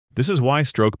This is why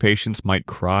stroke patients might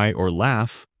cry or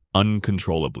laugh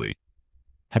uncontrollably.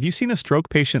 Have you seen a stroke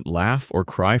patient laugh or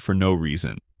cry for no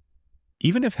reason?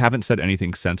 Even if haven't said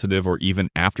anything sensitive or even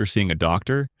after seeing a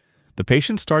doctor, the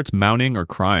patient starts moaning or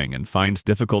crying and finds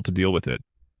difficult to deal with it.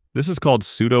 This is called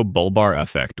pseudobulbar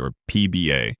affect, or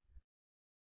PBA.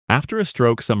 After a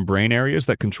stroke, some brain areas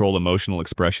that control emotional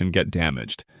expression get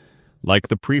damaged, like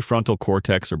the prefrontal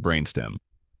cortex or brainstem.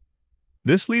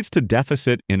 This leads to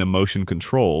deficit in emotion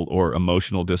control or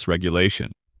emotional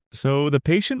dysregulation. So the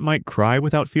patient might cry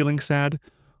without feeling sad,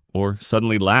 or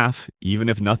suddenly laugh even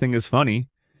if nothing is funny.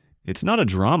 It's not a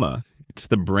drama, it's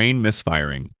the brain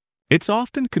misfiring. It's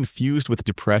often confused with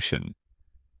depression,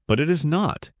 but it is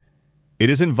not. It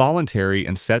is involuntary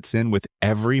and sets in with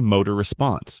every motor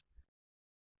response.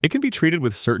 It can be treated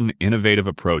with certain innovative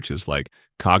approaches like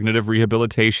cognitive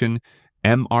rehabilitation,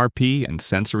 MRP, and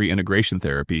sensory integration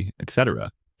therapy,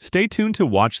 etc. Stay tuned to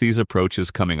watch these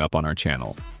approaches coming up on our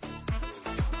channel.